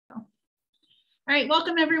All right,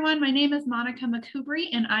 welcome everyone. My name is Monica McCoubry,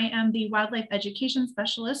 and I am the Wildlife Education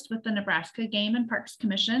Specialist with the Nebraska Game and Parks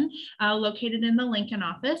Commission, located in the Lincoln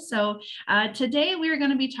office. So today we are going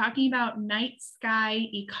to be talking about night sky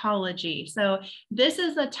ecology. So this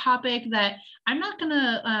is a topic that I'm not going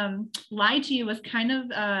to lie to you, was kind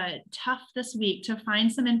of tough this week to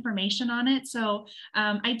find some information on it. So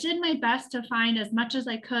I did my best to find as much as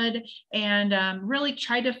I could and really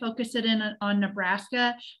try to focus it in on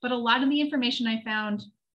Nebraska, but a lot of the information I found,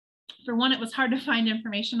 for one, it was hard to find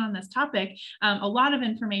information on this topic, a lot of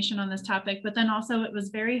information on this topic, but then also it was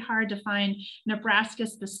very hard to find Nebraska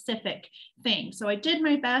specific things. So I did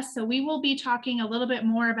my best. So we will be talking a little bit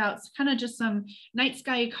more about kind of just some night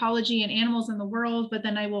sky ecology and animals in the world, but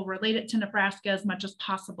then I will relate it to Nebraska as much as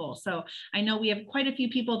possible. So I know we have quite a few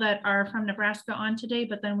people that are from Nebraska on today,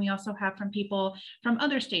 but then we also have from people from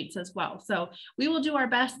other states as well. So we will do our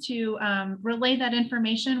best to relay that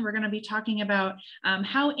information. We're going to be talking about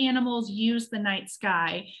how animals use the night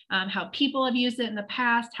sky, how people have used it in the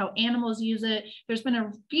past, how animals use it. There's been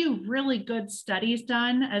a few really good studies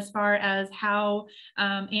done as far as how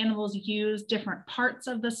animals use different parts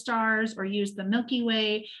of the stars or use the Milky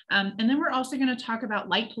Way. And then we're also going to talk about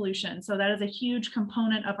light pollution. So that is a huge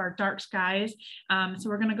component of our dark skies. So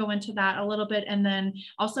we're going to go into that a little bit, and then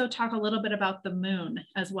also talk a little bit about the moon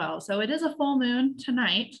as well. So it is a full moon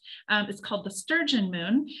tonight. It's called the sturgeon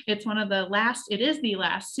moon. It's one of the last, it is the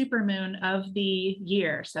last super moon of the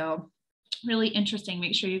year. So really interesting.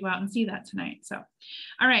 Make sure you go out and see that tonight. So,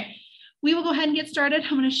 all right, we will go ahead and get started.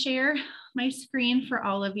 I'm going to share my screen for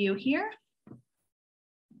all of you here.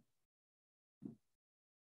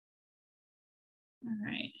 All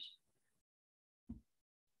right,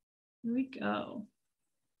 here we go.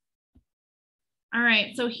 All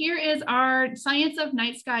right, so here is our science of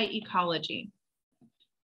night sky ecology.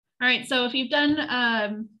 All right, so if you've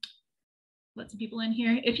done, let some people in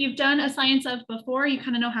here. If you've done a science of before, you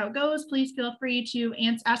kind of know how it goes. Please feel free to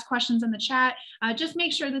ask questions in the chat. Just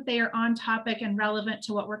make sure that they are on topic and relevant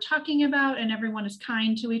to what we're talking about, and everyone is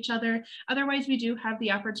kind to each other. Otherwise, we do have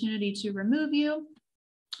the opportunity to remove you.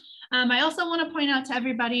 I also want to point out to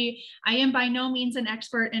everybody, I am by no means an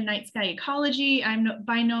expert in night sky ecology. I'm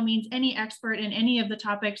by no means any expert in any of the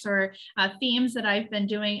topics or themes that I've been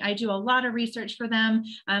doing. I do a lot of research for them.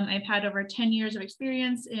 I've had over 10 years of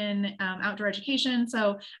experience in outdoor education.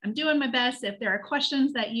 So I'm doing my best. If there are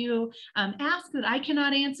questions that you ask that I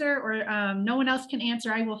cannot answer or no one else can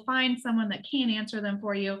answer, I will find someone that can answer them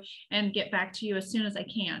for you and get back to you as soon as I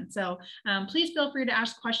can. So please feel free to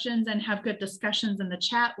ask questions and have good discussions in the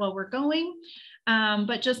chat while we're going.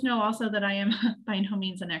 But just know also that I am by no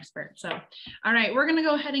means an expert. So, all right, we're going to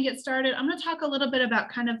go ahead and get started. I'm going to talk a little bit about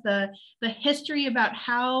kind of the history about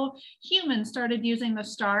how humans started using the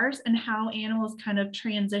stars and how animals kind of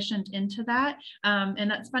transitioned into that.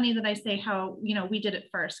 And that's funny that I say how, you know, we did it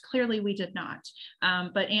first. Clearly we did not.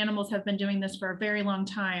 But animals have been doing this for a very long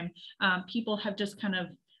time. People have just kind of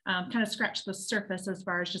scratched the surface as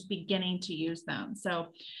far as just beginning to use them. So,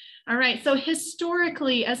 all right, so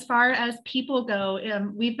historically, as far as people go,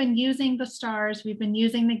 we've been using the stars, we've been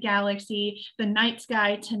using the galaxy, the night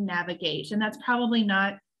sky to navigate, and that's probably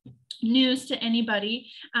not news to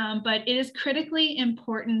anybody, but it is critically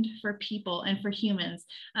important for people and for humans.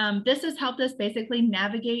 This has helped us basically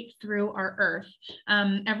navigate through our Earth.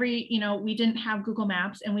 We didn't have Google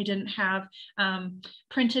Maps and we didn't have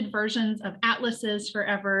printed versions of atlases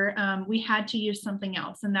forever. We had to use something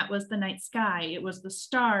else, and that was the night sky. It was the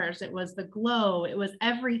stars, it was the glow, it was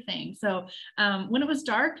everything. So when it was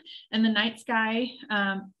dark and the night sky,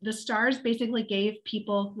 the stars basically gave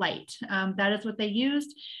people light. That is what they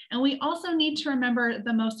used. And we also need to remember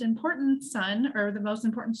the most important sun, or the most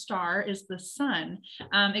important star, is the sun.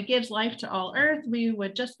 It gives life to all Earth. We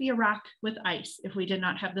would just be a rock with ice if we did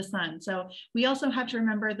not have the sun. So we also have to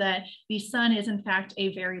remember that the sun is in fact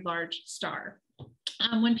a very large star.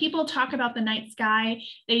 When people talk about the night sky,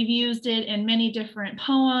 they've used it in many different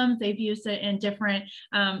poems. They've used it in different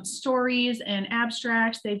stories and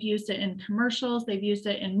abstracts. They've used it in commercials. They've used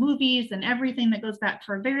it in movies and everything that goes back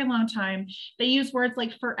for a very long time. They use words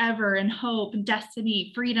like forever and hope and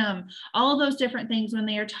destiny, freedom, all of those different things when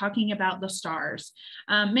they are talking about the stars.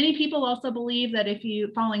 Many people also believe that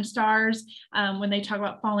falling stars, when they talk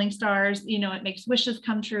about falling stars, you know, it makes wishes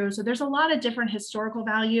come true. So there's a lot of different historical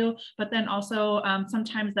value, but then also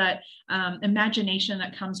sometimes that imagination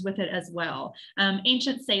that comes with it as well.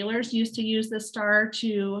 Ancient sailors used to use this star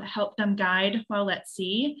to help them guide while at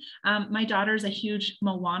sea. My daughter's a huge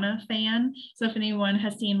Moana fan, so if anyone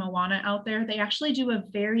has seen Moana out there, they actually do a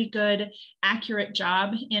very good, accurate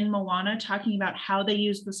job in Moana talking about how they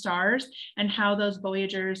use the stars and how those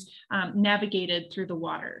voyagers navigated through the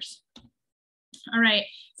waters. All right,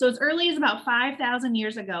 so as early as about 5,000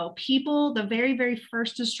 years ago, people, the very, very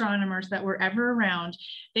first astronomers that were ever around,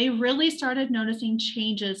 they really started noticing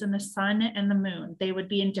changes in the sun and the moon. They would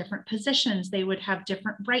be in different positions. They would have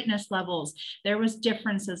different brightness levels. There was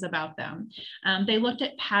differences about them. They looked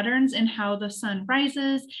at patterns in how the sun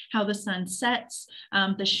rises, how the sun sets,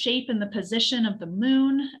 the shape and the position of the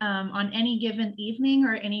moon on any given evening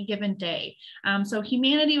or any given day. So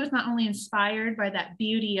humanity was not only inspired by that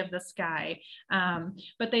beauty of the sky,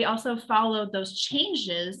 but they also followed those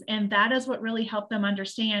changes, and that is what really helped them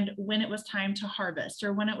understand when it was time to harvest,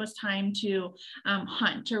 or when it was time to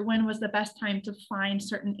hunt, or when was the best time to find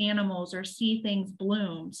certain animals or see things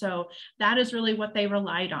bloom. So that is really what they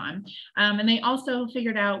relied on. And they also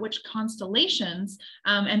figured out which constellations,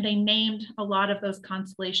 and they named a lot of those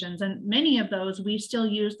constellations, and many of those we still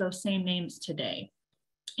use those same names today.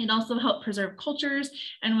 It also helped preserve cultures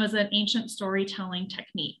and was an ancient storytelling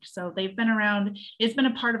technique. So they've been around, it's been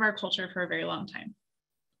a part of our culture for a very long time.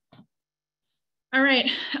 All right,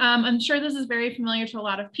 I'm sure this is very familiar to a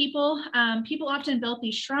lot of people. People often built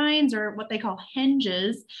these shrines, or what they call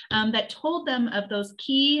henges, that told them of those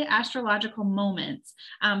key astrological moments,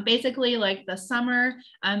 basically like the summer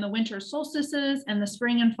and the winter solstices and the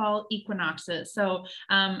spring and fall equinoxes. So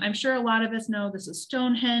I'm sure a lot of us know this is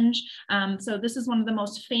Stonehenge. So this is one of the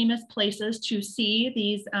most famous places to see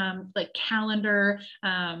these like calendar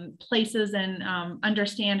places and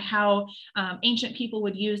understand how ancient people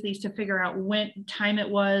would use these to figure out when time it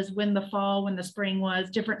was, when the fall, when the spring was,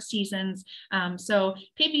 different seasons. So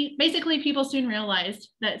basically people soon realized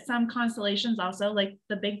that some constellations also, like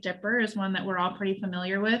the Big Dipper is one that we're all pretty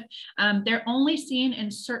familiar with, they're only seen in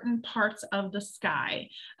certain parts of the sky.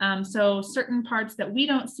 So certain parts that we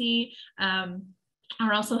don't see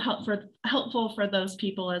are also helpful for those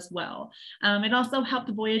people as well. It also helped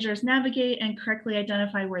the voyagers navigate and correctly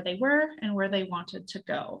identify where they were and where they wanted to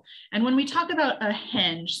go. And when we talk about a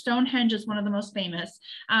henge, Stonehenge is one of the most famous,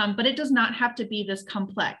 but it does not have to be this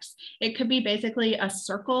complex. It could be basically a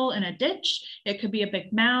circle in a ditch. It could be a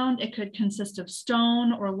big mound. It could consist of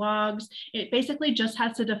stone or logs. It basically just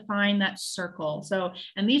has to define that circle. So,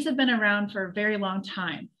 and these have been around for a very long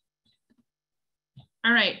time.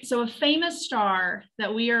 All right, so a famous star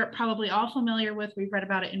that we are probably all familiar with, we've read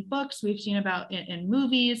about it in books, we've seen about it in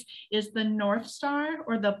movies, is the North Star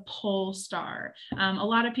or the Pole Star. A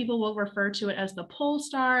lot of people will refer to it as the Pole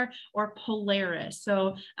Star or Polaris.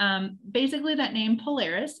 So basically that name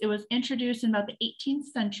Polaris, it was introduced in about the 18th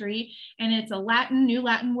century, and it's a new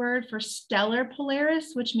Latin word for stellar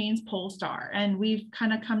Polaris, which means pole star. And we've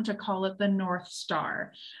kind of come to call it the North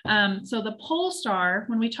Star. So the Pole Star,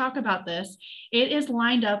 when we talk about this, it is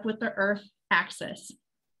lined up with the Earth axis.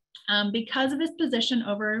 Because of its position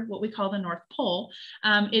over what we call the North Pole,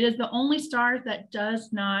 it is the only star that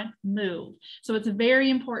does not move. So it's very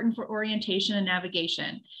important for orientation and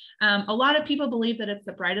navigation. A lot of people believe that it's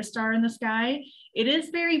the brightest star in the sky. It is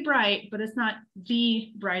very bright, but it's not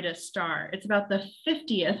the brightest star. It's about the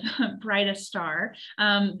 50th brightest star.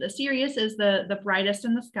 The Sirius is the brightest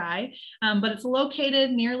in the sky, but it's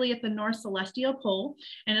located nearly at the North Celestial Pole,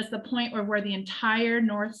 and it's the point where the entire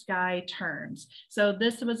north sky turns. So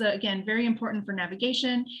this was, again, very important for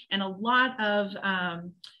navigation, and a lot of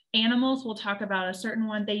animals, we'll talk about a certain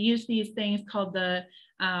one, they use these things called the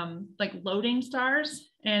like loading stars.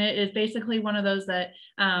 And it is basically one of those that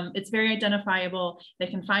it's very identifiable. They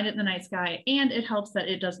can find it in the night sky, and it helps that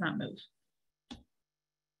it does not move.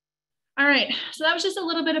 All right, so that was just a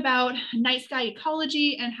little bit about night sky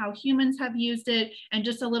ecology and how humans have used it, and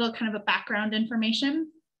just a little kind of a background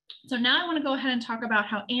information. So now I want to go ahead and talk about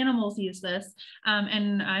how animals use this.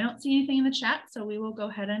 And I don't see anything in the chat, so we will go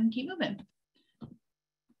ahead and keep moving.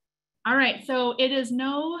 All right, so it is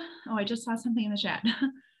oh, I just saw something in the chat.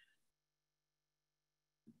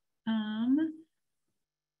 I'm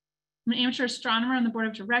an amateur astronomer on the board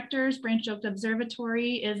of directors. Branch Oak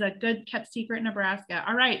Observatory is a good kept secret in Nebraska.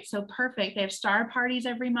 All right, so perfect. They have star parties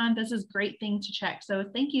every month. This is a great thing to check. So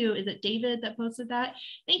thank you. Is it David that posted that?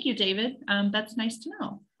 Thank you, David. That's nice to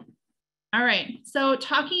know. All right, so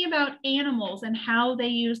talking about animals and how they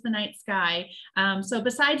use the night sky. So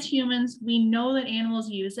besides humans, we know that animals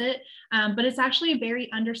use it, but it's actually a very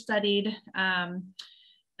understudied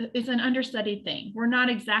it's an understudied thing. We're not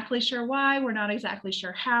exactly sure why, we're not exactly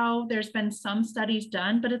sure how. There's been some studies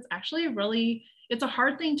done, but it's actually it's a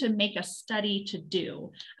hard thing to make a study to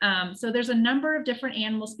do. So there's a number of different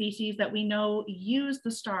animal species that we know use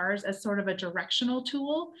the stars as sort of a directional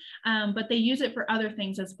tool, but they use it for other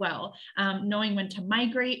things as well. Knowing when to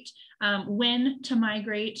migrate, when to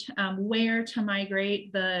migrate, where to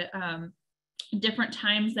migrate, the different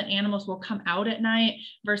times that animals will come out at night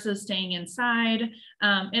versus staying inside.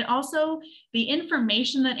 It also, the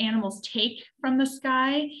information that animals take from the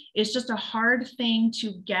sky is just a hard thing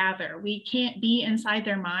to gather. We can't be inside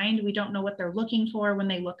their mind. We don't know what they're looking for when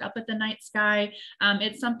they look up at the night sky.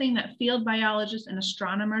 It's something that field biologists and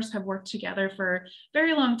astronomers have worked together for a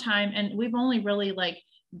very long time. And we've only really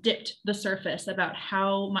dipped the surface about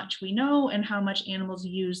how much we know and how much animals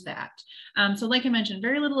use that. So like I mentioned,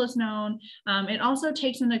 very little is known. It also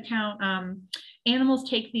takes into account, animals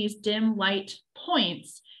take these dim light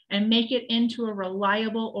points and make it into a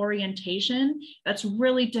reliable orientation that's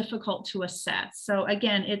really difficult to assess. So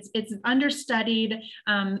again, it's understudied.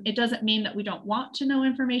 It doesn't mean that we don't want to know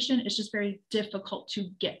information. It's just very difficult to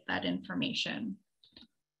get that information.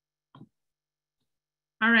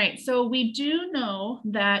 All right, so we do know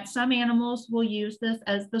that some animals will use this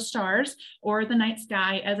as the stars or the night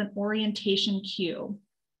sky as an orientation cue.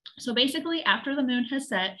 So basically, after the moon has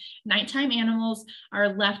set, nighttime animals are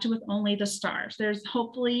left with only the stars. There's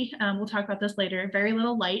hopefully, we'll talk about this later, very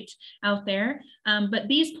little light out there, but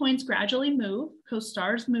these points gradually move because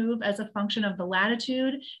stars move as a function of the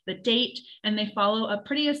latitude, the date, and they follow a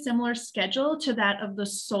pretty similar schedule to that of the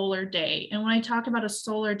solar day. And when I talk about a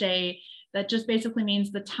solar day, that just basically means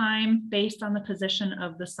the time based on the position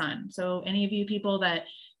of the sun. So any of you people that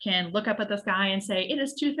can look up at the sky and say, it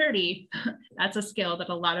is 2:30, that's a skill that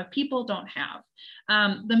a lot of people don't have.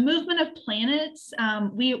 The movement of planets,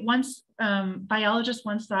 biologists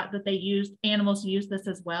once thought that animals use this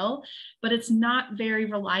as well, but it's not very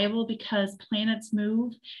reliable because planets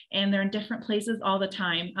move and they're in different places all the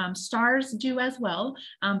time. Stars do as well,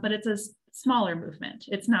 but it's a smaller movement.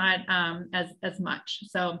 It's not as much.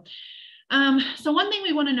 So one thing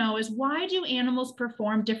we want to know is, why do animals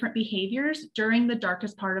perform different behaviors during the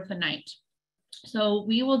darkest part of the night? So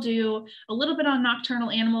we will do a little bit on nocturnal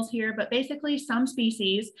animals here, but basically some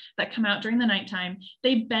species that come out during the nighttime,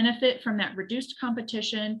 they benefit from that reduced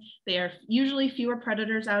competition. They are usually fewer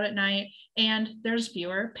predators out at night, and there's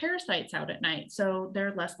fewer parasites out at night. So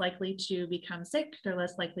they're less likely to become sick, they're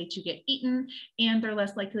less likely to get eaten, and they're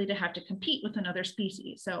less likely to have to compete with another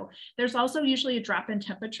species. So there's also usually a drop in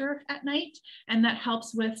temperature at night, and that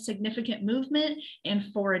helps with significant movement and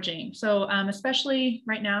foraging. So especially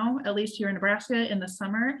right now, at least here in Nebraska in the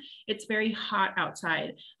summer, it's very hot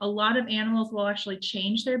outside. A lot of animals will actually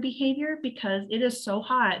change their behavior because it is so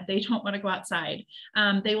hot, they don't want to go outside.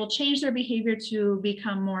 They will change their behavior to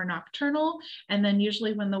become more nocturnal. And then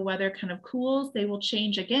usually when the weather kind of cools, they will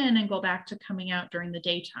change again and go back to coming out during the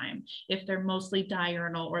daytime if they're mostly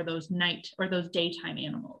diurnal or those daytime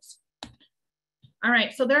animals. All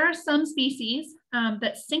right, so there are some species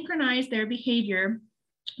that synchronize their behavior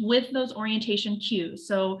with those orientation cues.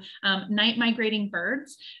 So night migrating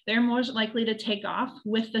birds, they're more likely to take off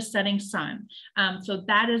with the setting sun. So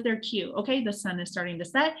that is their cue. Okay, the sun is starting to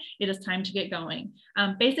set, it is time to get going.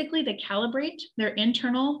 Basically, they calibrate their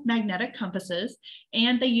internal magnetic compasses,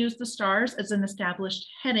 and they use the stars as an established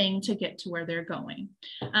heading to get to where they're going.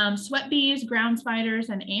 Sweat bees, ground spiders,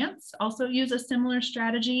 and ants also use a similar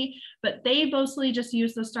strategy, but they mostly just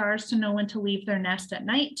use the stars to know when to leave their nest at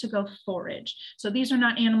night to go forage. So these are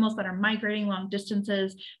not animals that are migrating long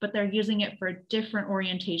distances, but they're using it for a different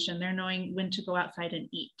orientation. They're knowing when to go outside and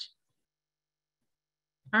eat.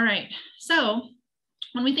 All right, so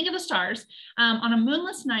when we think of the stars, on a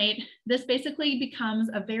moonless night, this basically becomes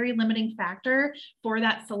a very limiting factor for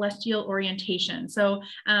that celestial orientation. So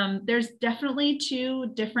there's definitely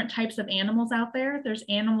two different types of animals out there. There's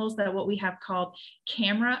animals that what we have called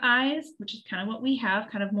camera eyes, which is kind of what we have,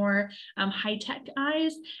 kind of more high-tech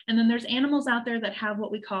eyes. And then there's animals out there that have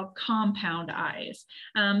what we call compound eyes.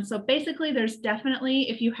 So basically there's definitely,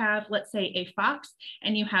 if you have, let's say, a fox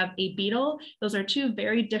and you have a beetle, those are two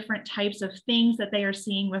very different types of things that they are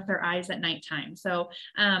seeing with their eyes at nighttime. So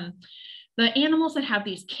the animals that have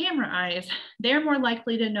these camera eyes, they're more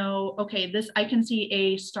likely to know, okay, I can see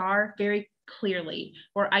a star very clearly,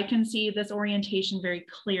 or I can see this orientation very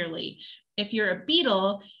clearly. If you're a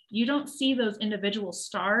beetle, you don't see those individual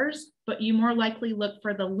stars, but you more likely look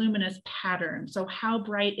for the luminous pattern. So how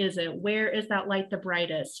bright is it? Where is that light the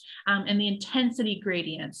brightest? And the intensity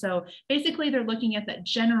gradient. So basically they're looking at that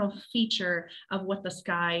general feature of what the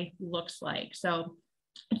sky looks like. So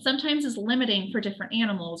It sometimes is limiting for different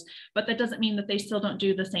animals, but that doesn't mean that they still don't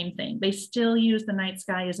do the same thing. They still use the night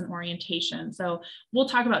sky as an orientation. So we'll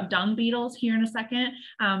talk about dung beetles here in a second.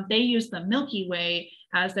 They use the Milky Way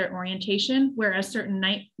as their orientation, whereas certain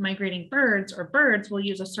night migrating birds or birds will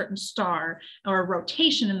use a certain star or a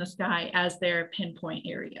rotation in the sky as their pinpoint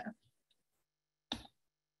area.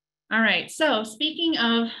 All right, so speaking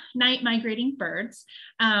of night migrating birds,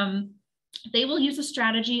 they will use a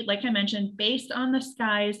strategy, like I mentioned, based on the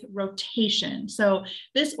sky's rotation. So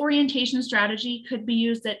this orientation strategy could be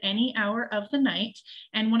used at any hour of the night.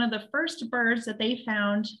 And one of the first birds that they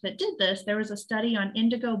found that did this, there was a study on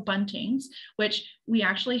indigo buntings, which we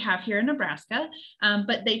actually have here in Nebraska.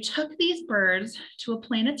 But they took these birds to a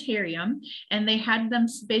planetarium and they had them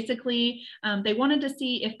basically, they wanted to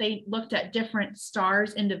see if they looked at different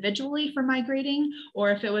stars individually for migrating, or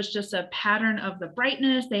if it was just a pattern of the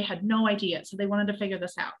brightness. They had no idea. So they wanted to figure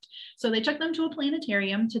this out. So they took them to a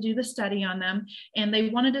planetarium to do the study on them, and they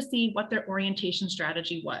wanted to see what their orientation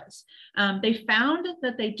strategy was. They found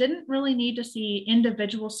that they didn't really need to see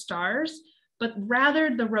individual stars, but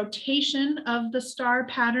rather the rotation of the star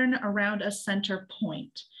pattern around a center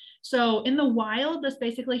point. So in the wild, this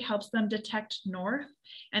basically helps them detect north,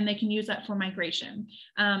 and they can use that for migration.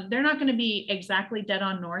 They're not going to be exactly dead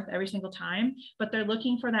on north every single time, but they're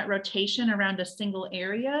looking for that rotation around a single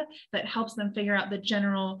area that helps them figure out the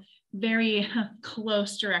general, very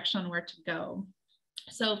close direction on where to go.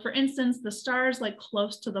 So for instance, the stars like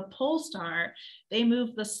close to the pole star, they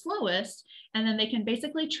move the slowest, and then they can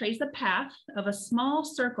basically trace a path of a small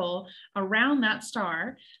circle around that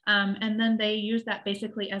star. And then they use that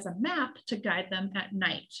basically as a map to guide them at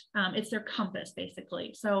night. It's their compass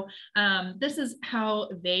basically. So this is how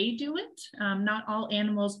they do it. Not all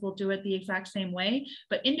animals will do it the exact same way,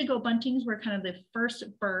 but indigo buntings were kind of the first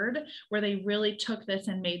bird where they really took this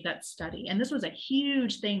and made that study. And this was a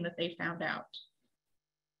huge thing that they found out.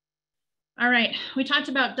 All right, we talked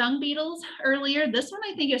about dung beetles earlier. This one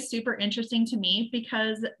I think is super interesting to me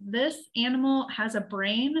because this animal has a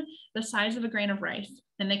brain the size of a grain of rice,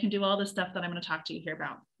 and they can do all the stuff that I'm going to talk to you here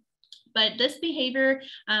about. But this behavior,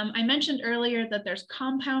 I mentioned earlier that there's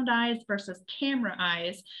compound eyes versus camera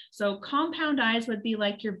eyes. So compound eyes would be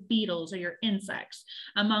like your beetles or your insects,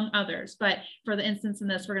 among others. But for the instance in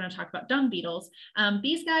this, we're going to talk about dung beetles.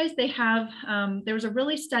 These guys, they have, there was a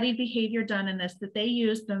really studied behavior done in this that they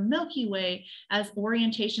use the Milky Way as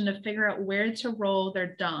orientation to figure out where to roll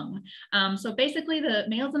their dung. So basically the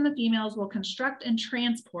males and the females will construct and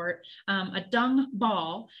transport a dung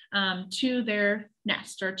ball to their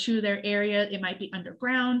nest or to their area. It might be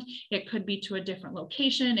underground. It could be to a different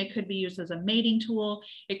location. It could be used as a mating tool.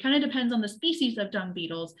 It kind of depends on the species of dung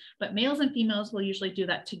beetles, but males and females will usually do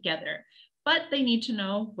that together. But they need to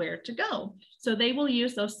know where to go. So they will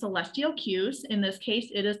use those celestial cues. In this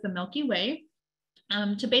case, it is the Milky Way.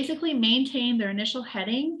 To basically maintain their initial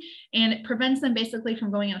heading, and it prevents them basically from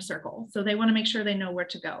going in a circle. So they want to make sure they know where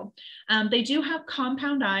to go. They do have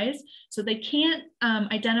compound eyes, so they can't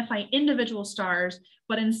identify individual stars,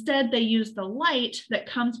 but instead they use the light that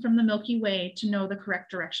comes from the Milky Way to know the correct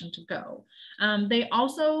direction to go. They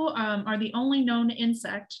also are the only known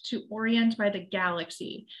insect to orient by the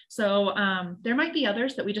galaxy. So there might be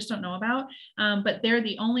others that we just don't know about, but they're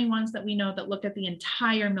the only ones that we know that look at the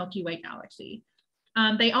entire Milky Way galaxy.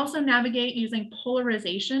 They also navigate using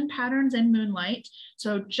polarization patterns in moonlight.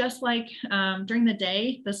 So just like during the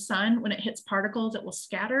day, the sun, when it hits particles, it will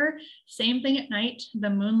scatter. Same thing at night, the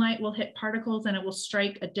moonlight will hit particles and it will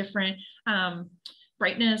strike a different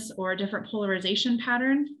brightness or a different polarization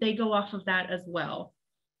pattern. They go off of that as well.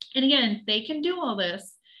 And again, they can do all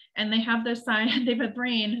this, and they have this size, they have a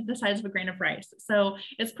brain the size of a grain of rice. So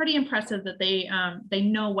it's pretty impressive that they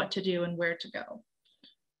know what to do and where to go.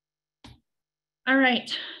 All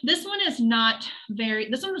right, this one is not very,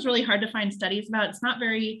 this one was really hard to find studies about. It's not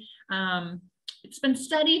very, it's been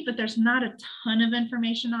studied, but there's not a ton of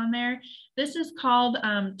information on there. This is called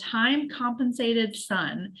time compensated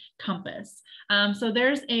sun compass. So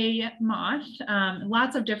there's a moth,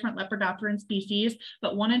 lots of different lepidopteran species,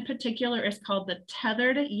 but one in particular is called the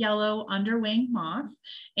tethered yellow underwing moth.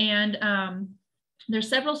 And there's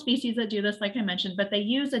several species that do this, like I mentioned, but they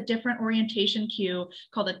use a different orientation cue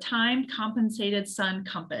called a time compensated sun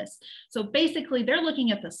compass. So basically they're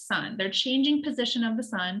looking at the sun, they're changing position of the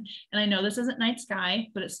sun. And I know this isn't night sky,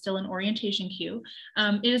 but it's still an orientation cue.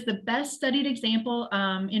 It is the best studied example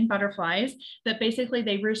in butterflies that basically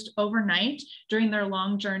they roost overnight during their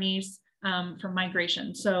long journeys for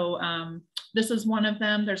migration. So this is one of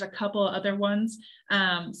them. There's a couple other ones.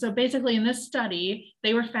 So basically in this study,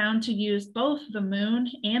 they were found to use both the moon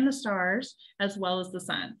and the stars as well as the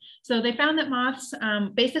sun. So they found that moths,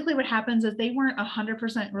 basically what happens is they weren't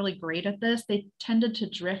 100% really great at this. They tended to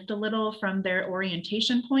drift a little from their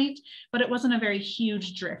orientation point, but it wasn't a very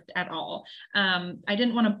huge drift at all. I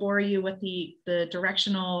didn't want to bore you with the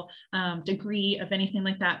directional degree of anything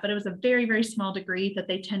like that, but it was a very, very small degree that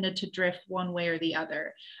they tended to drift one way or the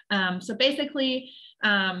other. So basically,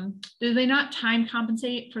 do they not time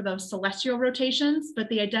compensate for those celestial rotations, but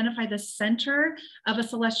they identify the center of a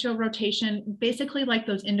celestial rotation, basically like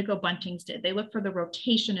those indigo buntings did. They look for the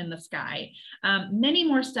rotation in the sky. Many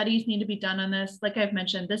more studies need to be done on this. Like I've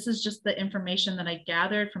mentioned, this is just the information that I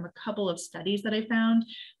gathered from a couple of studies that I found.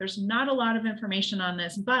 There's not a lot of information on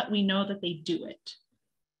this, but we know that they do it.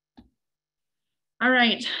 All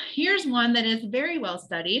right, here's one that is very well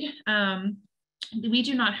studied. We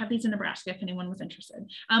do not have these in Nebraska, if anyone was interested.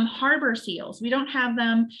 Harbor seals, we don't have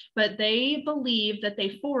them, but they believe that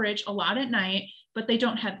they forage a lot at night, but they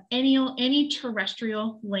don't have any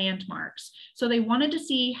terrestrial landmarks. So they wanted to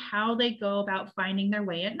see how they go about finding their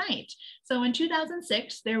way at night. So in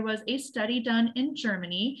 2006, there was a study done in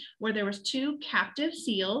Germany where there was 2 captive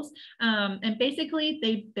seals, and basically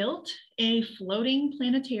they built a floating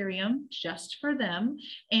planetarium just for them,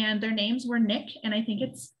 and their names were Nick, and I think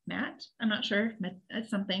it's Matt, I'm not sure, it's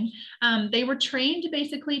something. They were trained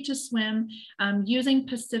basically to swim using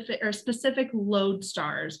specific lode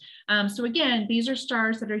stars. So again, these are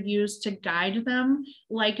stars that are used to guide them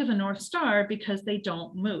like the North Star because they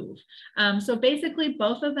don't move. So basically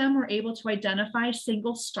both of them were able to identify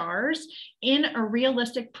single stars in a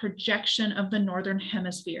realistic projection of the Northern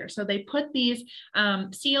Hemisphere. So they put these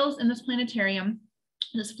seals in this planetarium,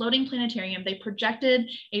 this floating planetarium. They projected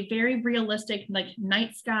a very realistic like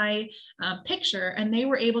night sky picture, and they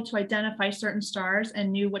were able to identify certain stars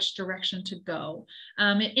and knew which direction to go.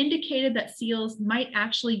 It indicated that seals might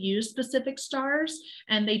actually use specific stars,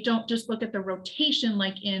 and they don't just look at the rotation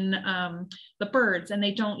like in the birds, and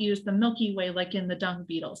they don't use the Milky Way like in the dung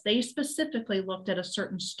beetles. They specifically looked at a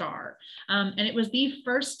certain star. And it was the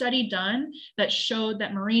first study done that showed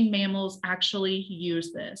that marine mammals actually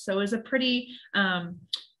use this. So it was a pretty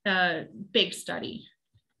big study.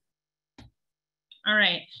 All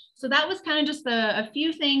right, so that was kind of just a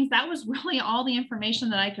few things. That was really all the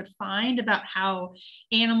information that I could find about how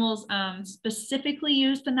animals specifically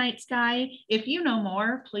use the night sky. If you know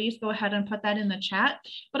more, please go ahead and put that in the chat.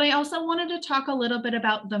 But I also wanted to talk a little bit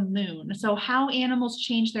about the moon. So how animals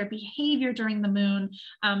change their behavior during the moon,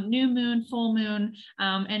 new moon, full moon,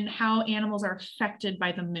 and how animals are affected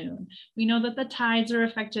by the moon. We know that the tides are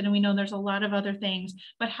affected, and we know there's a lot of other things,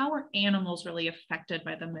 but how are animals really affected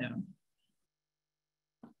by the moon?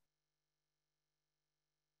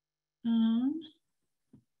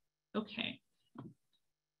 Okay.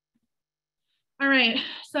 All right,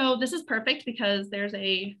 so this is perfect because there's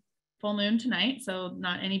a full moon tonight, so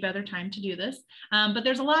not any better time to do this. But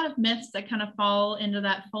there's a lot of myths that kind of fall into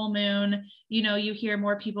that full moon. You know, you hear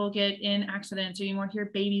more people get in accidents, or you more hear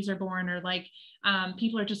babies are born, or like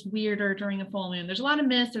people are just weirder during a full moon. There's a lot of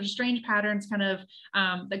myths, there's strange patterns kind of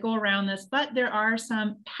that go around this, but there are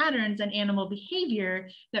some patterns in animal behavior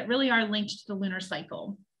that really are linked to the lunar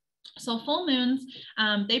cycle. So full moons,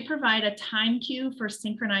 they provide a time cue for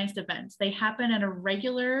synchronized events. They happen at a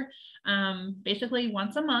regular, basically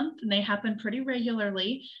once a month, and they happen pretty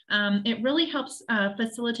regularly. It really helps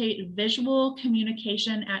facilitate visual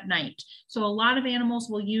communication at night. So a lot of animals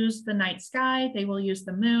will use the night sky, they will use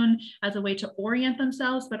the moon as a way to orient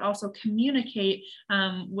themselves, but also communicate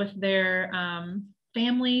with their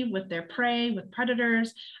family, with their prey, with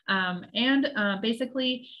predators, and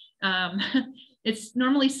basically, it's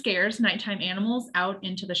normally scares nighttime animals out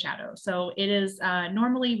into the shadow. So it is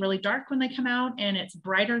normally really dark when they come out, and it's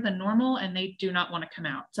brighter than normal, and they do not want to come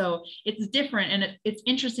out. So it's different, and it's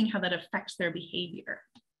interesting how that affects their behavior.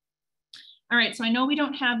 All right, so I know we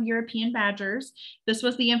don't have European badgers. This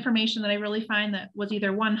was the information that I really find that was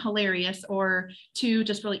either 1, hilarious, or 2,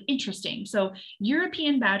 just really interesting. So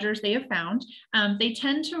European badgers, they have found, they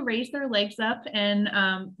tend to raise their legs up and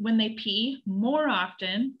when they pee more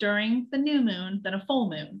often during the new moon than a full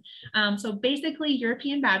moon. So basically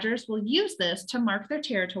European badgers will use this to mark their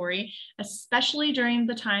territory, especially during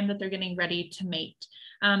the time that they're getting ready to mate.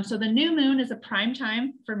 So the new moon is a prime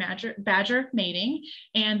time for badger mating,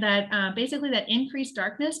 and that basically that increased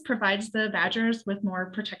darkness provides the badgers with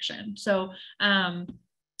more protection. So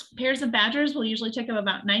Pairs of badgers will usually take them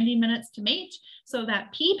about 90 minutes to mate. So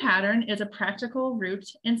that P pattern is a practical route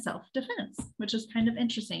in self-defense, which is kind of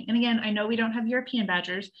interesting. And again, I know we don't have European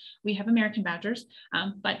badgers, we have American badgers,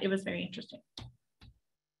 but it was very interesting.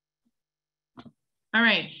 All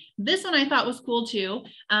right, this one I thought was cool too.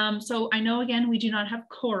 So I know, again, we do not have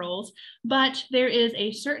corals, but there is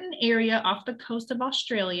a certain area off the coast of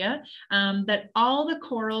Australia that all the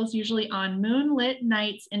corals, usually on moonlit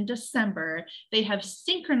nights in December, they have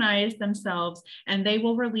synchronized themselves and they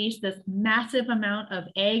will release this massive amount of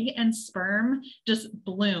egg and sperm just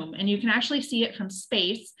bloom. And you can actually see it from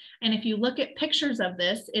space. And if you look at pictures of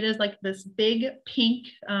this, it is like this big pink,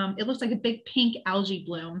 it looks like a big pink algae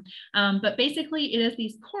bloom. But basically it is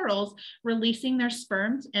these corals releasing their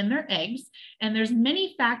sperms and their eggs. And there's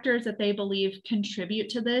many factors that they believe contribute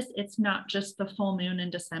to this. It's not just the full moon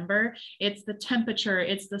in December. It's the temperature,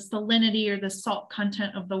 it's the salinity or the salt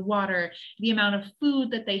content of the water, the amount of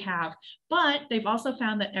food that they have. But they've also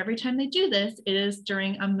found that every time they do this, it is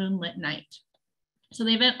during a moonlit night. So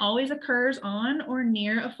the event always occurs on or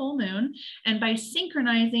near a full moon. And by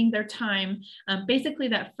synchronizing their time, basically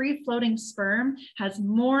that free floating sperm has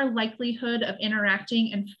more likelihood of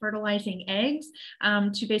interacting and fertilizing eggs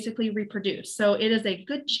to basically reproduce. So it is a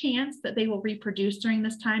good chance that they will reproduce during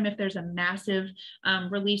this time if there's a massive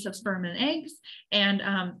release of sperm and eggs, and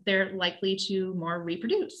they're likely to more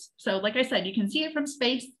reproduce. So like I said, you can see it from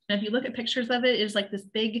space. And if you look at pictures of it, it's like this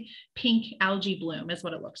big pink algae bloom is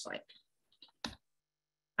what it looks like.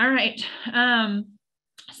 All right,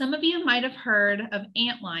 some of you might have heard of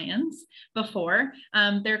antlions before.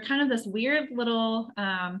 They're kind of this weird little,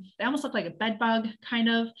 they almost look like a bed bug, kind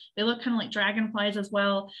of. They look kind of like dragonflies as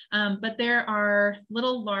well, but there are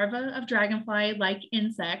little larvae of dragonfly-like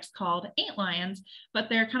insects called antlions, but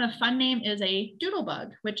their kind of fun name is a doodlebug,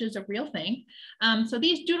 which is a real thing. So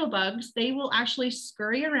these doodlebugs, they will actually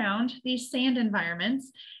scurry around these sand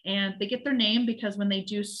environments, and they get their name because when they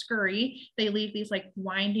do scurry, they leave these like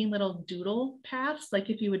winding little doodle paths, like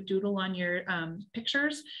if you would doodle on your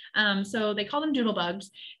pictures. So they call them doodlebugs.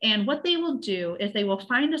 And what they will do is they will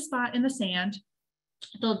find a spot in the sand.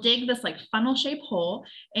 They'll dig this like funnel shaped hole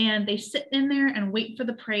and they sit in there and wait for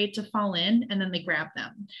the prey to fall in, and then they grab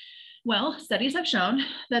them. Well, studies have shown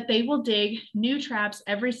that they will dig new traps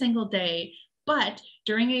every single day, but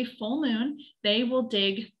during a full moon, they will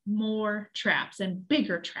dig more traps and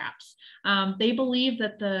bigger traps. They believe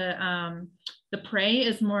that the prey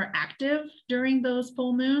is more active during those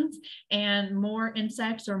full moons, and more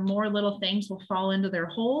insects or more little things will fall into their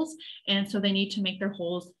holes. And so they need to make their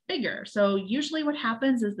holes bigger. So usually what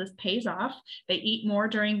happens is this pays off. They eat more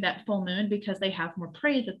during that full moon because they have more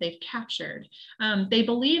prey that they've captured. They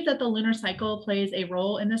believe that the lunar cycle plays a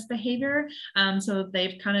role in this behavior. So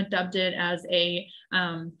they've kind of dubbed it as a,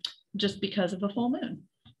 just because of the full moon.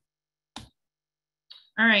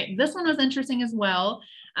 All right, this one was interesting as well.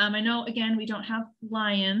 I know, again, we don't have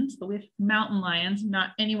lions, but we have mountain lions,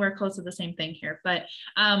 not anywhere close to the same thing here. But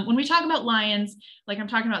when we talk about lions, like I'm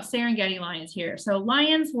talking about Serengeti lions here. So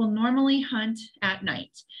lions will normally hunt at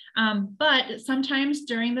night, but sometimes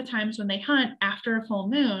during the times when they hunt after a full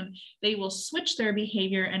moon, they will switch their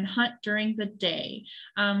behavior and hunt during the day.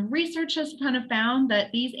 Research has kind of found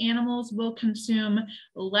that these animals will consume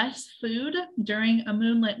less food during a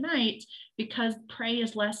moonlit night because prey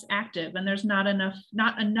is less active and there's not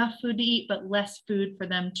enough food to eat, but less food for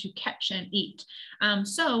them to catch and eat.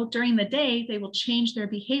 So during the day, they will change their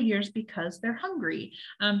behaviors because they're hungry.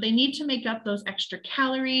 They need to make up those extra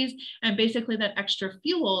calories and basically that extra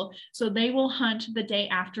fuel. So they will hunt the day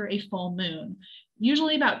after a full moon.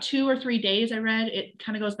 Usually about 2 or 3 days, I read, it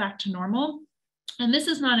kind of goes back to normal. And this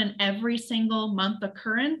is not an every single month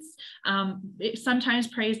occurrence. Sometimes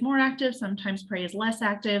prey is more active, sometimes prey is less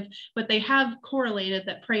active, but they have correlated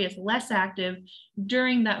that prey is less active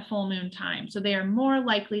during that full moon time. So they are more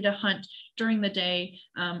likely to hunt during the day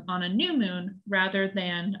on a new moon rather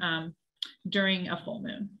than during a full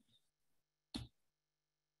moon.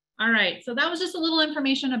 All right, so that was just a little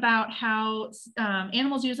information about how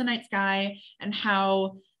animals use the night sky and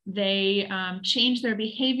how they change their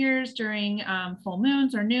behaviors during full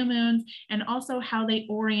moons or new moons, and also how they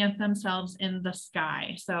orient themselves in the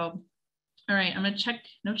sky. So, all right, I'm gonna check,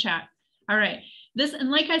 no chat. All right, and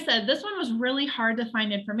like I said, this one was really hard to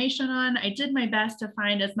find information on. I did my best to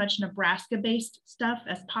find as much Nebraska-based stuff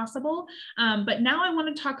as possible, but now I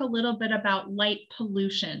want to talk a little bit about light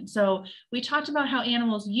pollution. So we talked about how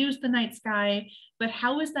animals use the night sky, but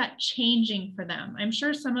how is that changing for them? I'm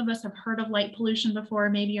sure some of us have heard of light pollution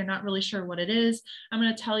before. Maybe you're not really sure what it is. I'm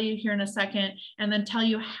going to tell you here in a second, and then tell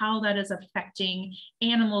you how that is affecting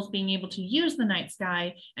animals being able to use the night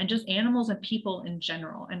sky, and just animals and people in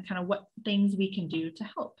general, and kind of what things we can do to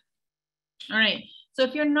help. All right. So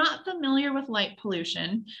if you're not familiar with light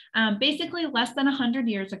pollution, basically less than 100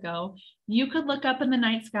 years ago, you could look up in the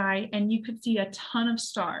night sky and you could see a ton of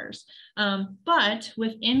stars. But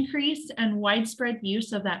with increased and widespread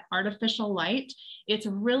use of that artificial light, it's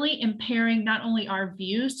really impairing not only our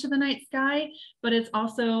views to the night sky, but it's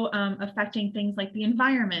also affecting things like the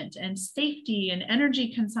environment and safety and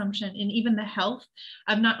energy consumption, and even the health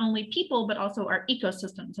of not only people, but also our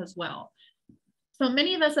ecosystems as well. So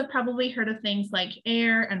many of us have probably heard of things like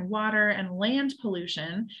air and water and land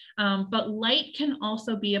pollution, but light can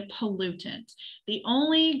also be a pollutant. The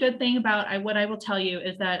only good thing about what I will tell you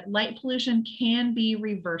is that light pollution can be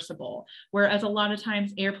reversible, whereas a lot of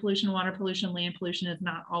times air pollution, water pollution, land pollution is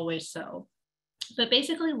not always so. But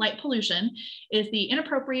basically, light pollution is the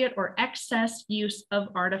inappropriate or excess use of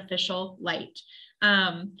artificial light.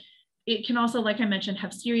 It can also, like I mentioned,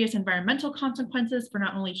 have serious environmental consequences for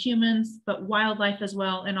not only humans, but wildlife as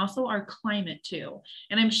well, and also our climate too.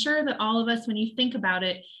 And I'm sure that all of us, when you think about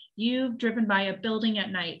it, you've driven by a building at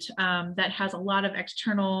night that has a lot of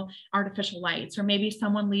external artificial lights, or maybe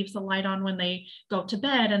someone leaves the light on when they go to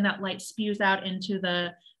bed and that light spews out into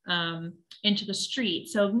the street.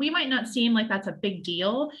 So we might not seem like that's a big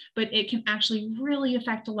deal, but it can actually really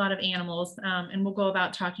affect a lot of animals. And we'll go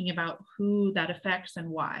about talking about who that affects and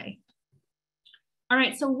why. All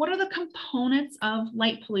right, so what are the components of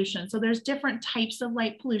light pollution? So there's different types of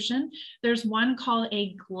light pollution. There's one called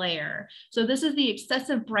a glare. So this is the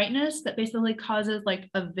excessive brightness that basically causes like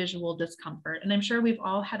a visual discomfort. And I'm sure we've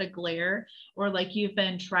all had a glare, or like you've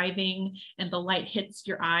been driving and the light hits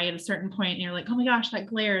your eye at a certain point and you're like, oh my gosh, that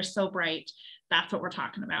glare is so bright. That's what we're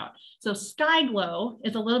talking about. So sky glow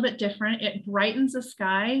is a little bit different. It brightens the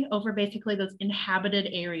sky over basically those inhabited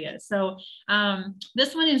areas. So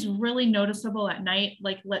this one is really noticeable at night.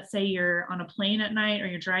 Like let's say you're on a plane at night or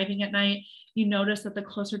you're driving at night, you notice that the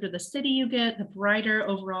closer to the city you get, the brighter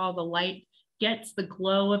overall the light gets, the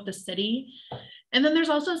glow of the city. And then there's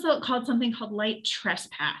also something called light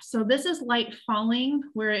trespass. So this is light falling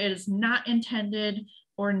where it is not intended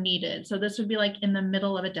or needed. So this would be like in the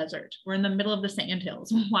middle of a desert or in the middle of the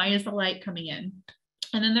sandhills. Why is the light coming in?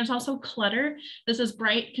 And then there's also clutter. This is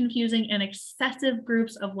bright, confusing, and excessive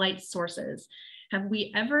groups of light sources. Have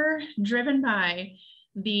we ever driven by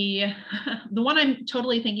the one I'm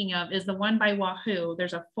totally thinking of is the one by Wahoo.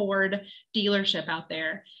 There's a Ford dealership out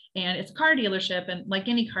there, and it's a car dealership, and like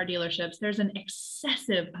any car dealerships, there's an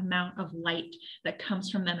excessive amount of light that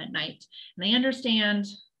comes from them at night. And they understand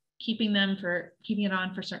keeping it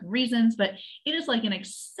on for certain reasons, but it is like an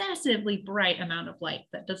excessively bright amount of light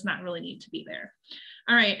that does not really need to be there.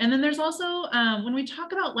 All right, and then there's also, when we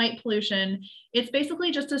talk about light pollution, it's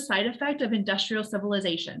basically just a side effect of industrial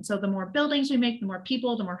civilization. So the more buildings we make, the more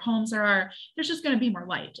people, the more homes there are, there's just gonna be more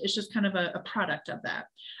light. It's just kind of a product of that.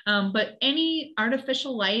 But any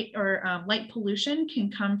artificial light or light pollution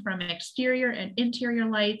can come from exterior and interior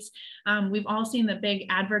lights. We've all seen the big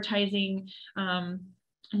advertising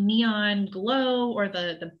neon glow, or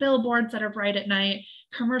the billboards that are bright at night.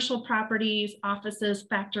 Commercial properties, offices,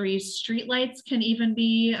 factories, street lights can even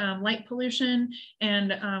be light pollution.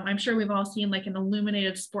 And I'm sure we've all seen like an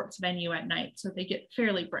illuminated sports venue at night, so they get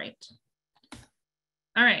fairly bright.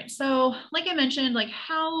 All right, so like I mentioned, like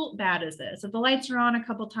how bad is this? If the lights are on a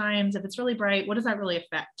couple times, if it's really bright, what does that really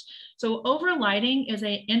affect? So overlighting is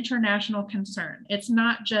an international concern. It's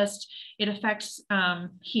not just, it affects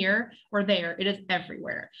here or there, it is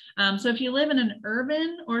everywhere. So if you live in an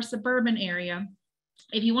urban or suburban area,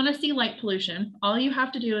 if you want to see light pollution, all you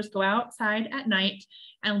have to do is go outside at night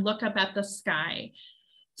and look up at the sky.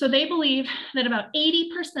 So they believe that about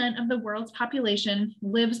 80% of the world's population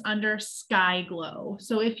lives under sky glow.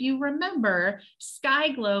 So if you remember, sky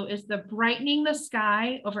glow is the brightening the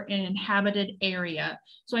sky over an inhabited area.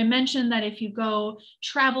 So I mentioned that if you go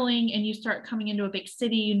traveling and you start coming into a big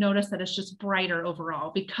city, you notice that it's just brighter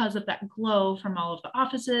overall because of that glow from all of the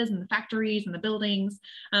offices and the factories and the buildings.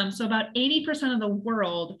 So about 80% of the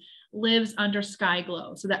world lives under sky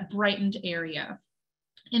glow, so that brightened area.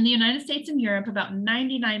 In the United States and Europe, about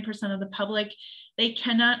 99% of the public, they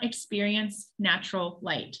cannot experience natural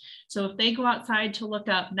light. So if they go outside to look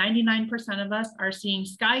up, 99% of us are seeing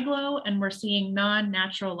sky glow and we're seeing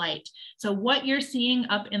non-natural light. So what you're seeing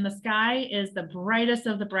up in the sky is the brightest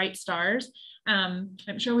of the bright stars. I'm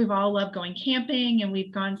sure we've all loved going camping and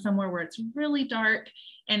we've gone somewhere where it's really dark,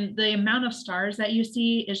 and the amount of stars that you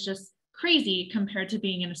see is just crazy compared to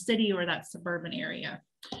being in a city or that suburban area.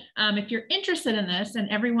 If you're interested in this, and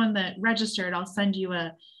everyone that registered, I'll send you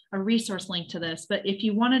a resource link to this, but if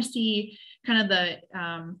you want to see kind of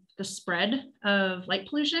the spread of light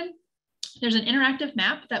pollution, there's an interactive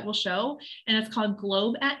map that will show, and it's called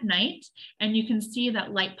Globe at Night. And you can see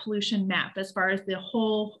that light pollution map as far as the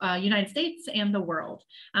whole United States and the world.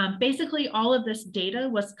 Basically, all of this data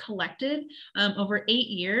was collected over 8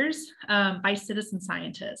 years by citizen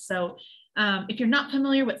scientists. So if you're not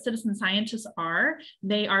familiar what citizen scientists are,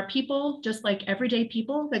 they are people just like everyday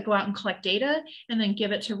people that go out and collect data and then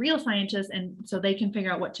give it to real scientists, and so they can figure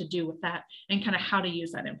out what to do with that and kind of how to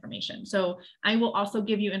use that information. So I will also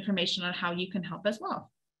give you information on how you can help as well.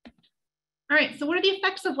 All right, so what are the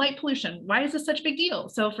effects of light pollution? Why is this such a big deal?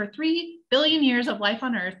 So for 3 billion years of life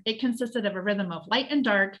on Earth, it consisted of a rhythm of light and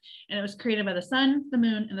dark, and it was created by the sun, the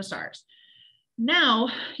moon, and the stars. Now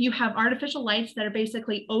you have artificial lights that are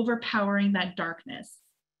basically overpowering that darkness.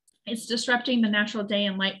 It's disrupting the natural day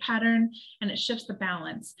and light pattern, and it shifts the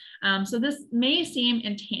balance. So this may seem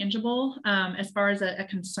intangible as far as a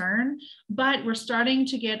concern, but we're starting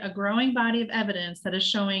to get a growing body of evidence that is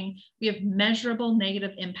showing we have measurable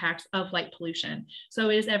negative impacts of light pollution. So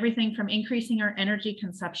it is everything from increasing our energy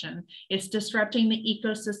consumption. It's disrupting the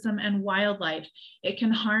ecosystem and wildlife. It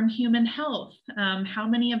can harm human health. How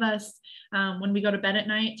many of us, when we go to bed at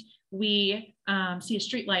night, we see a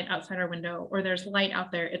street light outside our window, or there's light out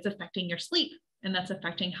there, it's affecting your sleep, and that's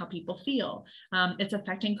affecting how people feel. It's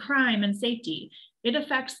affecting crime and safety. It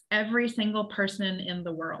affects every single person in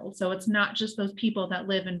the world. So it's not just those people that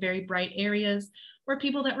live in very bright areas or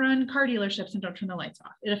people that run car dealerships and don't turn the lights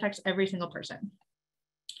off. It affects every single person.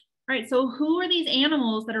 All right, so who are these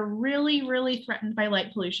animals that are really, really threatened by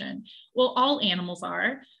light pollution? Well, all animals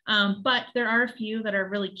are, but there are a few that are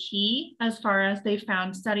really key as far as they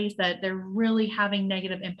found studies that they're really having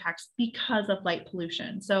negative impacts because of light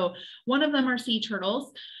pollution. So one of them are sea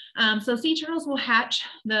turtles. So sea turtles will hatch,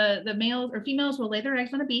 the males or females will lay their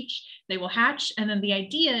eggs on a beach, they will hatch, and then the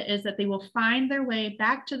idea is that they will find their way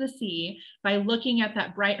back to the sea by looking at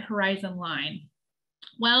that bright horizon line.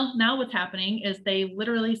 Well, now what's happening is they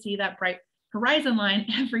literally see that bright horizon line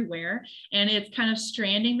everywhere, and it's kind of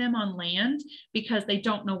stranding them on land because they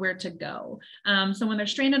don't know where to go. So when they're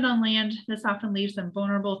stranded on land, this often leaves them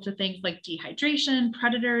vulnerable to things like dehydration,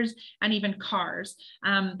 predators, and even cars.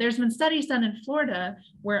 There's been studies done in Florida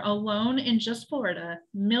where alone in just Florida,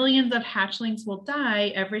 millions of hatchlings will die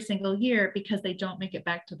every single year because they don't make it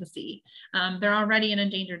back to the sea. They're already an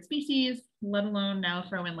endangered species, let alone now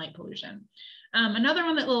throw in light pollution. Another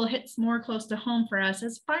one that hits more close to home for us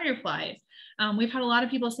is fireflies. We've had a lot of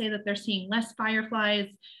people say that they're seeing less fireflies.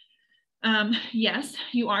 Yes,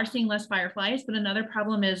 you are seeing less fireflies, but another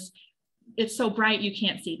problem is it's so bright you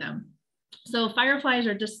can't see them. So fireflies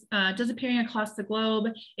are just disappearing across the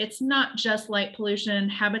globe. It's not just light pollution.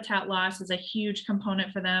 Habitat loss is a huge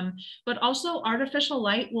component for them, but also artificial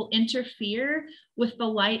light will interfere with the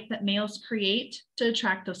light that males create to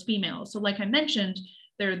attract those females. So like I mentioned,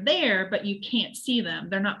 they're there, but you can't see them.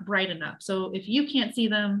 They're not bright enough. So if you can't see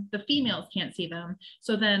them, the females can't see them.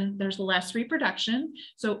 So then there's less reproduction.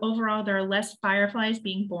 So overall, there are less fireflies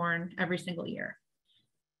being born every single year.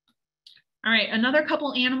 All right, another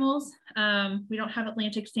couple animals, we don't have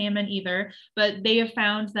Atlantic salmon either, but they have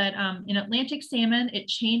found that in Atlantic salmon, it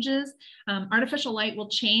changes, artificial light will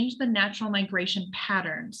change the natural migration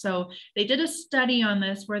pattern. So they did a study on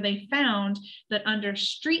this where they found that under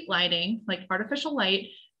street lighting, like artificial light,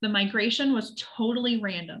 the migration was totally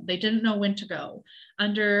random. They didn't know when to go.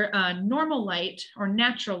 Under normal light or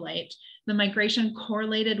natural light, the migration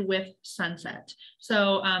correlated with sunset.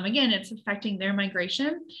 So again, it's affecting their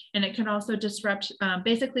migration, and it can also disrupt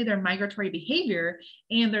basically their migratory behavior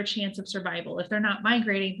and their chance of survival. If they're not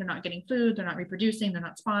migrating, they're not getting food, they're not reproducing, they're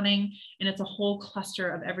not spawning, and it's a whole cluster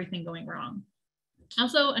of everything going wrong.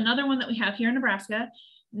 Also, another one that we have here in Nebraska,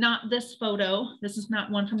 not this photo, this is not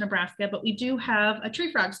one from Nebraska, but we do have a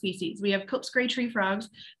tree frog species. We have Cope's gray tree frogs,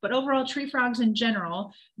 but overall tree frogs in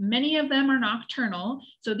general, many of them are nocturnal.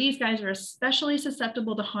 So these guys are especially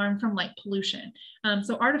susceptible to harm from light pollution.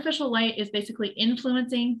 So artificial light is basically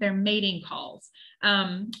influencing their mating calls.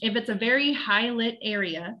 If it's a very high lit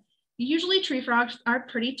area, usually tree frogs are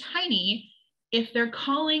pretty tiny. If they're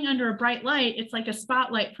calling under a bright light, it's like a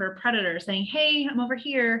spotlight for a predator saying, hey, I'm over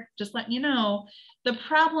here, just letting you know. The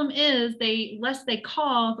problem is the less they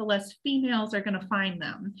call, the less females are going to find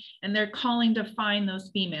them, and they're calling to find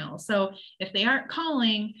those females. So if they aren't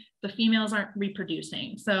calling, the females aren't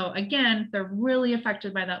reproducing. So again, they're really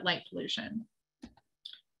affected by that light pollution.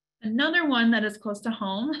 Another one that is close to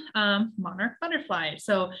home, monarch butterflies.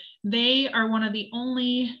 So they are one of the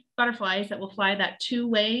only butterflies that will fly that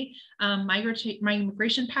two-way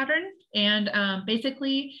migration pattern. And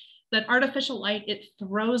basically, that artificial light, it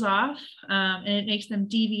throws off and it makes them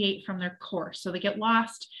deviate from their course. So they get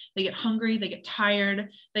lost, they get hungry, they get tired,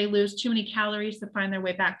 they lose too many calories to find their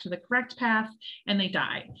way back to the correct path, and they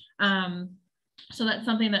die. So that's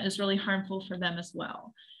something that is really harmful for them as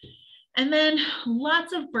well. And then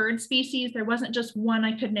lots of bird species. There wasn't just one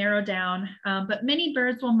I could narrow down, but many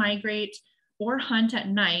birds will migrate or hunt at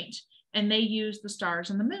night, and they use the stars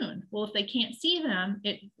and the moon. Well, if they can't see them,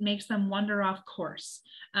 it makes them wander off course.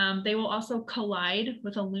 They will also collide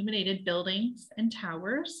with illuminated buildings and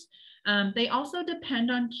towers. They also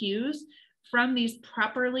depend on cues from these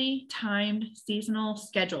properly timed seasonal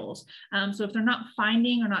schedules. So if they're not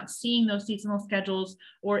finding or not seeing those seasonal schedules,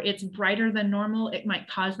 or it's brighter than normal, it might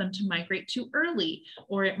cause them to migrate too early,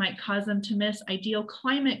 or it might cause them to miss ideal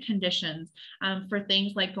climate conditions for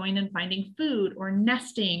things like going and finding food or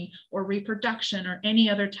nesting or reproduction or any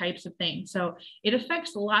other types of things. So it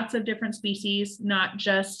affects lots of different species, not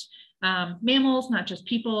just mammals, not just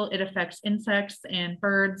people. It affects insects and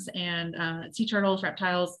birds and sea turtles,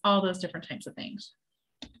 reptiles, all those different types of things.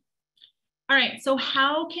 All right, so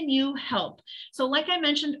how can you help? So like I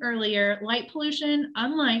mentioned earlier, light pollution,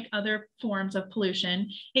 unlike other forms of pollution,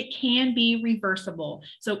 it can be reversible.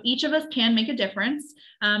 So each of us can make a difference.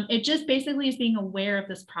 It just basically is being aware of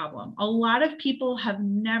this problem. A lot of people have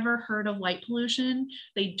never heard of light pollution.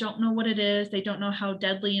 They don't know what it is. They don't know how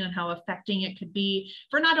deadly and how affecting it could be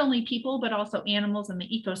for not only people, but also animals in the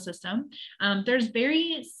ecosystem. There's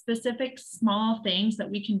very specific small things that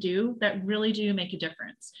we can do that really do make a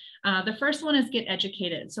difference. The first one is get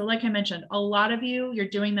educated. So like I mentioned, a lot of you, you're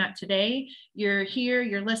doing that today. You're here,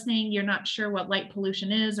 you're listening, you're not sure what light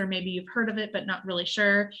pollution is, or maybe you've heard of it, but not really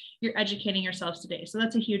sure. You're educating yourselves today. So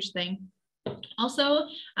that's a huge thing. Also,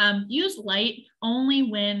 use light only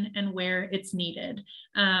when and where it's needed.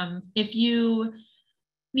 If you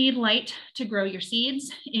need light to grow your seeds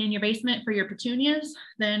in your basement for your petunias,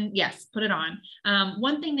 then yes, put it on.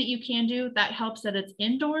 One thing that you can do that helps that it's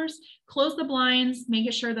indoors, close the blinds,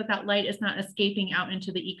 make sure that that light is not escaping out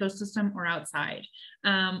into the ecosystem or outside.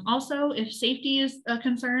 Also, if safety is a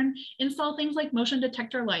concern, install things like motion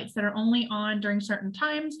detector lights that are only on during certain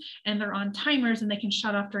times, and they're on timers and they can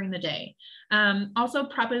shut off during the day. Also,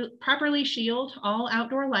 properly shield all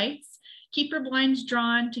outdoor lights. Keep your blinds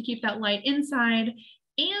drawn to keep that light inside.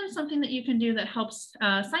 And something that you can do that helps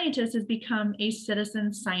scientists is become a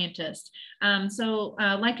citizen scientist.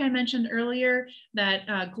 Like I mentioned earlier,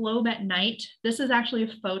 that globe at night, this is actually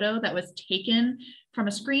a photo that was taken from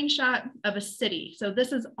a screenshot of a city. So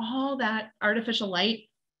this is all that artificial light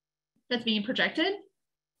that's being projected,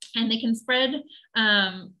 and they can spread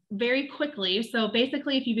very quickly. So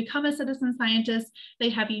basically, if you become a citizen scientist, they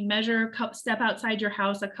have you measure, step outside your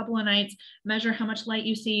house a couple of nights, measure how much light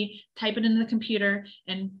you see, type it into the computer,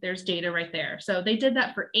 and there's data right there. So they did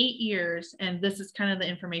that for 8 years, and this is kind of the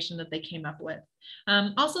information that they came up with.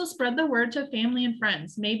 Also spread the word to family and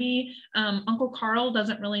friends. Maybe Uncle Carl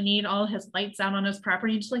doesn't really need all his lights out on his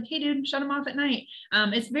property. Just like, hey dude, shut them off at night.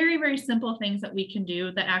 It's very, very simple things that we can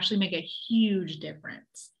do that actually make a huge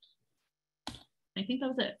difference. I think that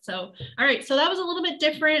was it. So, all right. So that was a little bit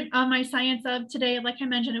different on my science of today. Like I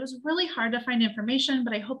mentioned, it was really hard to find information,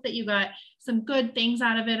 but I hope that you got some good things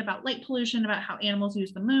out of it about light pollution, about how animals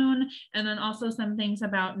use the moon, and then also some things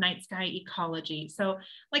about night sky ecology. So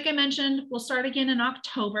like I mentioned, we'll start again in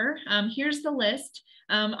October. Here's the list.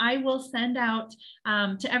 I will send out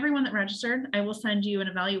to everyone that registered, I will send you an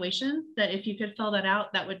evaluation that if you could fill that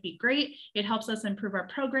out, that would be great. It helps us improve our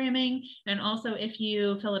programming. And also if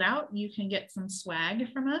you fill it out, you can get some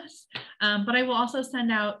swag from us. But I will also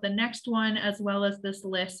send out the next one as well as this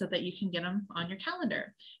list so that you can get them on your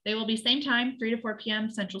calendar. They will be same time, 3 to 4 p.m.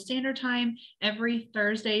 Central Standard Time, every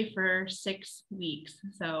Thursday for 6 weeks.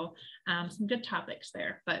 So some good topics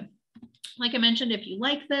there. But like I mentioned, if you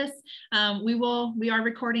like this, we are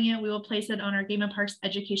recording it. We will place it on our Game and Parks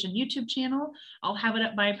Education YouTube channel. I'll have it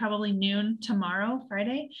up by probably noon tomorrow,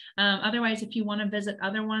 Friday. Otherwise, if you want to visit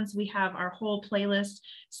other ones, we have our whole playlist,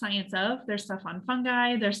 Science of. There's stuff on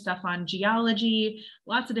fungi, there's stuff on geology,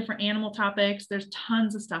 lots of different animal topics. There's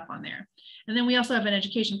tons of stuff on there. And then we also have an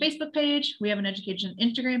education Facebook page. We have an education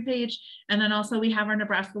Instagram page. And then also we have our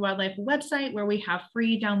Nebraska Wildlife website where we have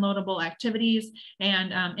free downloadable activities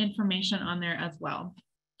and information on there as well.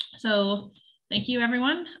 So thank you,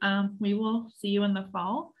 everyone. We will see you in the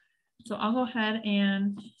fall. So I'll go ahead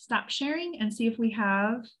and stop sharing and see if we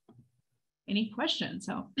have any questions.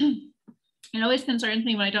 So it always concerns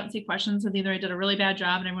me when I don't see questions, because either I did a really bad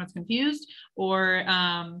job and everyone's confused, or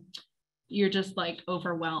you're just like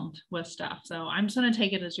overwhelmed with stuff. So I'm just going to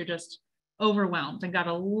take it as you're just overwhelmed and got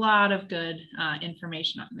a lot of good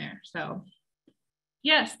information on there. So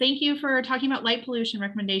yes, thank you for talking about light pollution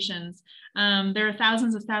recommendations. There are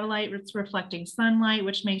thousands of satellites reflecting sunlight,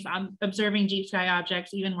 which makes observing deep sky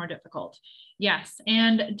objects even more difficult. Yes,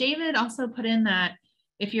 and David also put in that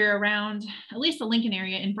if you're around at least the Lincoln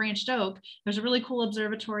area in Branched Oak, there's a really cool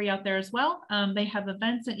observatory out there as well. They have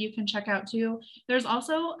events that you can check out too. There's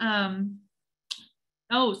also,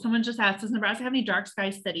 oh, someone just asked, does Nebraska have any dark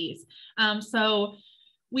sky cities? So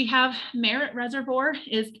we have Merritt Reservoir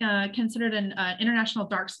is considered an international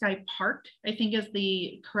dark sky park, I think is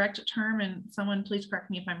the correct term. And someone please correct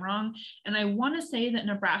me if I'm wrong. And I want to say that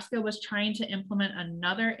Nebraska was trying to implement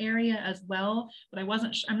another area as well, but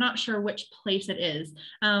I'm not sure which place it is.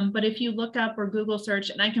 But if you look up or Google search,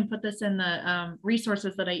 and I can put this in the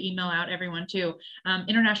resources that I email out everyone too,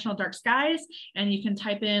 International Dark Skies, and you can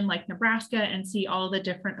type in like Nebraska and see all the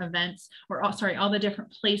different events, or all the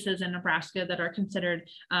different places in Nebraska that are considered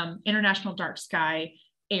international dark sky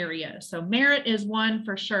area. So Merritt is one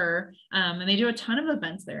for sure. And they do a ton of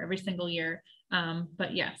events there every single year.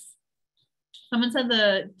 But yes, someone said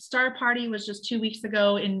the star party was just 2 weeks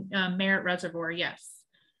ago in Merritt Reservoir. Yes.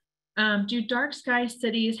 Do dark sky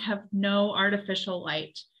cities have no artificial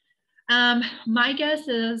light? My guess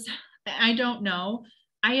is, I don't know.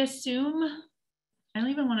 I don't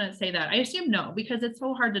even want to say that. I assume no, because it's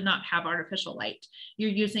so hard to not have artificial light. You're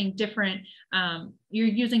using you're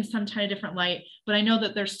using some kind of different light, but I know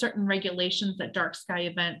that there's certain regulations that dark sky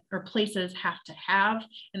event or places have to have,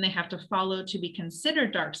 and they have to follow to be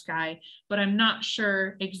considered dark sky, but I'm not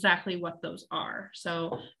sure exactly what those are.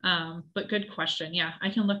 So, but good question. Yeah, I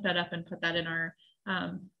can look that up and put that in our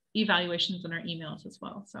evaluations in our emails as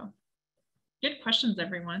well. So good questions,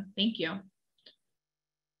 everyone. Thank you.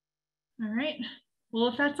 All right. Well,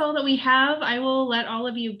 if that's all that we have, I will let all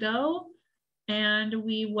of you go, and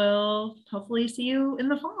we will hopefully see you in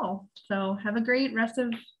the fall. So have a great rest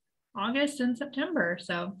of August and September.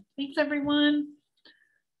 So thanks, everyone.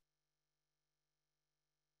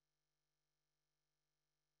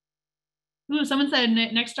 Ooh, someone said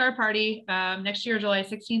next star party next year, July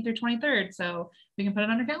 16th through 23rd. So we can put it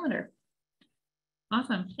on our calendar.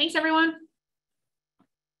 Awesome. Thanks, everyone.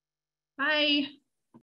 Bye.